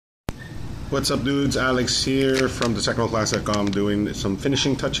What's up, dudes? Alex here from TheTechnoClass.com doing some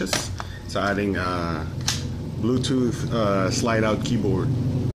finishing touches. So adding Bluetooth slide-out keyboard.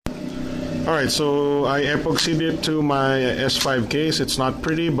 Alright, so I epoxied it to my S5 case. It's not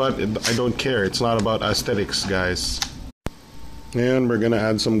pretty, but I don't care. It's not about aesthetics, guys. And we're gonna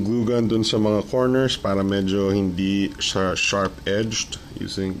add some glue gun dun sa mga corners para medyo hindi sharp-edged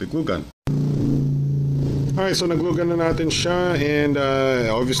using the glue gun. Alright, so nag-glue gun na natin siya, and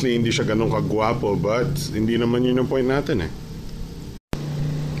obviously hindi siya ganun kagwapo, but hindi naman yun yung point natin eh.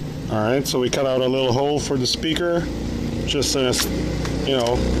 Alright, so we cut out a little hole for the speaker, just as, you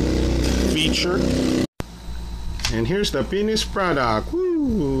know, feature. And here's the finished product.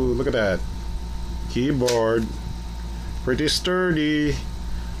 Woo! Look at that. Keyboard. Pretty sturdy.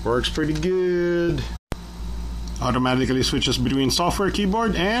 Works pretty good. Automatically switches between software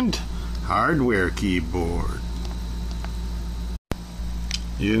keyboard and hardware keyboard.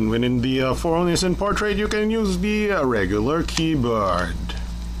 When in the phone is in portrait, you can use the regular keyboard.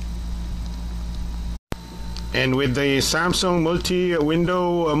 And with the Samsung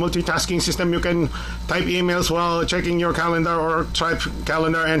multi-window multitasking system, you can type emails while checking your calendar or type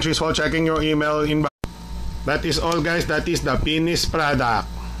calendar entries while checking your email inbox. That is all, guys. That is the finished product.